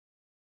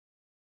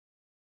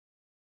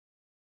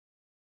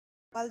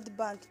World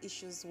Bank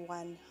issues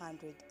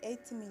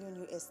 180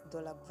 million US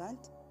dollar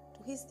grant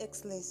to His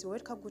Excellency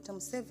Yoweri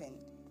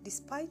Museveni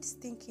despite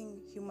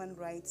stinking human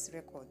rights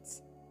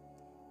records.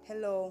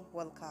 Hello,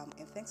 welcome,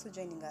 and thanks for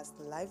joining us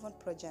live on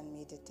PROJOURN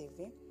Media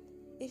TV.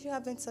 If you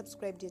haven't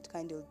subscribed yet,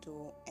 kindly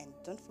do, and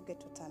don't forget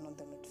to turn on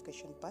the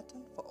notification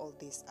button for all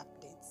these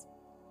updates.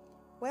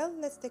 Well,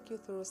 let's take you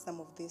through some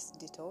of these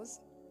details.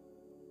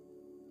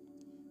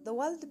 The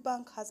World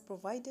Bank has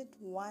provided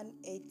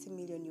 180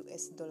 million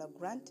US dollar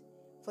grant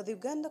for the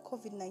Uganda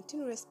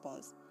COVID-19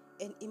 response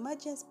and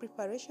emergency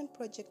preparation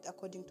project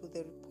according to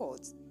the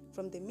reports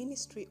from the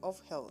Ministry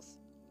of Health.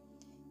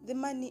 The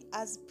money,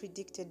 as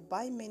predicted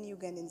by many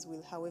Ugandans,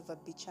 will however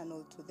be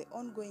channeled to the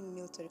ongoing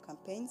military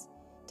campaigns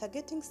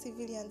targeting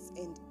civilians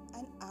and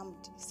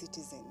unarmed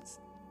citizens.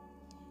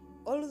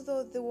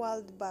 Although the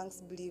World Bank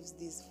believes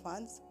these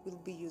funds will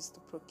be used to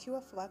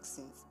procure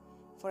vaccines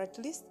for at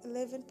least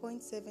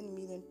 11.7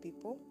 million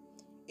people,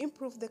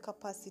 improve the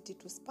capacity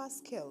to spur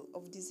scale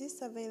of disease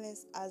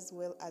surveillance, as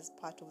well as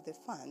part of the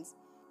funds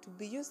to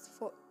be used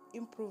for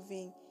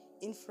improving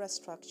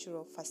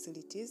infrastructural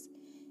facilities,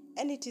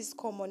 and it is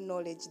common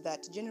knowledge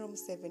that General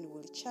Museveni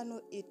will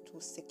channel it to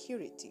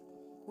security,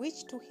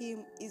 which to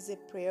him is a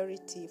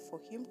priority for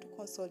him to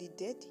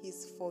consolidate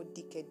his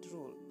 4-decade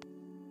rule.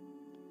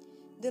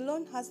 The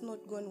loan has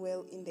not gone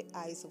well in the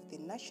eyes of the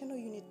National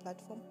Unity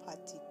Platform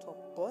Party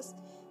top boss,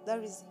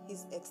 that is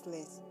His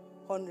Excellency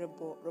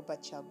Honorable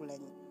Robert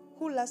Kyagulanyi,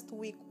 who last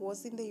week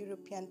was in the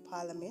European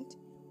Parliament,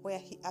 where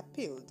he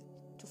appealed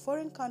to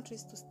foreign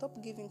countries to stop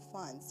giving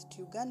funds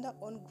to Uganda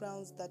on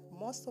grounds that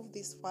most of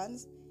these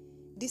funds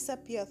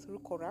disappear through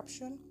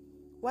corruption,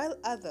 while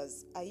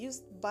others are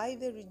used by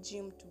the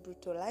regime to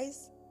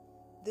brutalize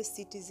the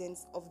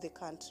citizens of the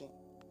country.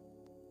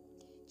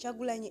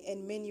 Kyagulanyi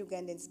and many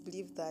Ugandans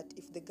believe that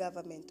if the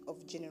government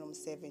of General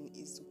Museveni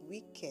is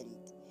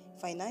weakened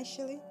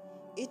financially,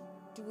 it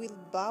will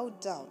bow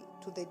down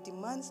to the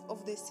demands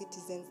of the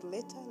citizens,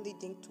 later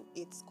leading to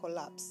its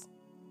collapse.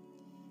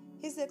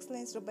 His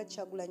Excellency Robert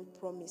Kyagulanyi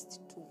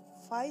promised to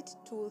fight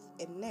tooth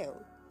and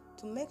nail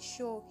to make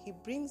sure he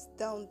brings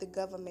down the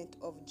government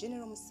of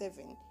General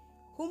Museveni,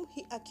 whom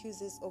he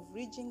accuses of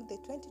rigging the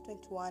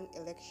 2021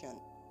 election.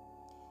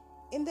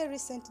 In the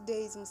recent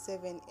days,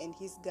 Museveni and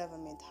his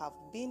government have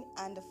been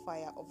under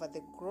fire over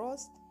the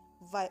gross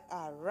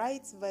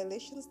rights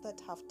violations that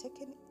have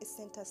taken a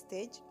center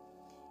stage,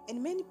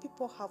 and many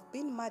people have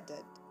been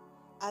murdered,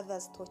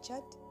 others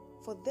tortured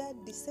for their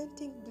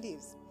dissenting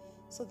beliefs.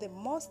 So the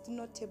most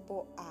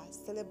notable are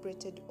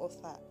celebrated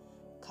author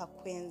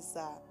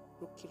Kakwenza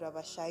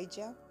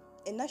Rukirabashaija,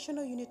 a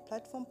National Unity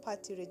Platform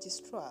Party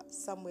registrar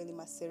Samuel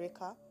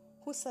Masereka,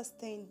 who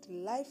sustained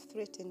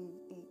life-threatening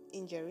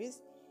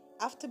injuries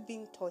after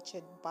being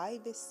tortured by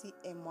the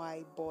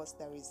CMY boss,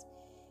 that is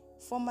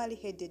formerly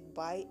headed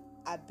by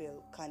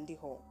Abel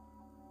Kandiho.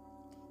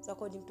 So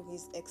according to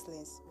His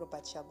Excellency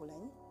Robert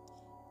Kyagulanyi,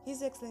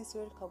 His Excellency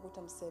Yoweri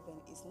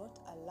Museveni is not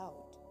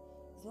allowed,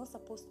 is not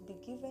supposed to be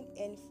given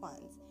any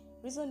funds,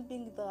 reason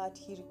being that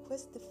he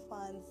requests the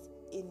funds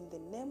in the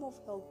name of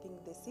helping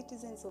the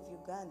citizens of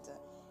Uganda.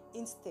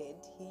 Instead,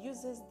 he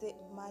uses the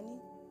money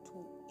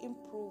to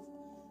improve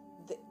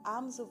the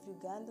arms of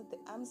Uganda, the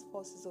armed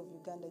forces of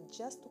Uganda,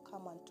 just to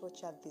come and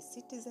torture the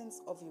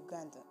citizens of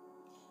Uganda.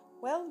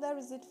 Well, that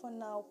is it for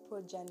now,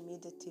 PROJOURN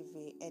Media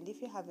TV, and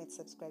if you haven't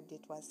subscribed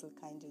yet, once will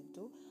kindly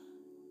do.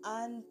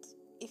 And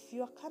if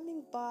you are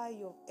coming by,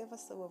 you've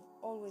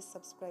always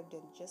subscribed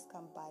and just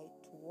come by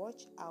to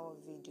watch our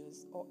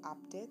videos or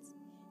updates,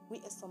 we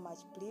are so much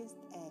pleased.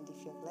 And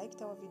if you've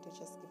liked our video,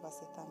 just give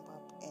us a thumb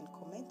up and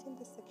comment in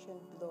the section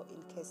below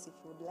in case if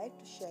you would like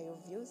to share your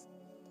views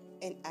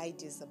and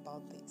ideas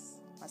about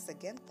this. Once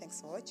again, thanks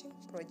for watching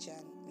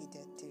PROJOURN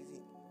Media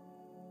TV.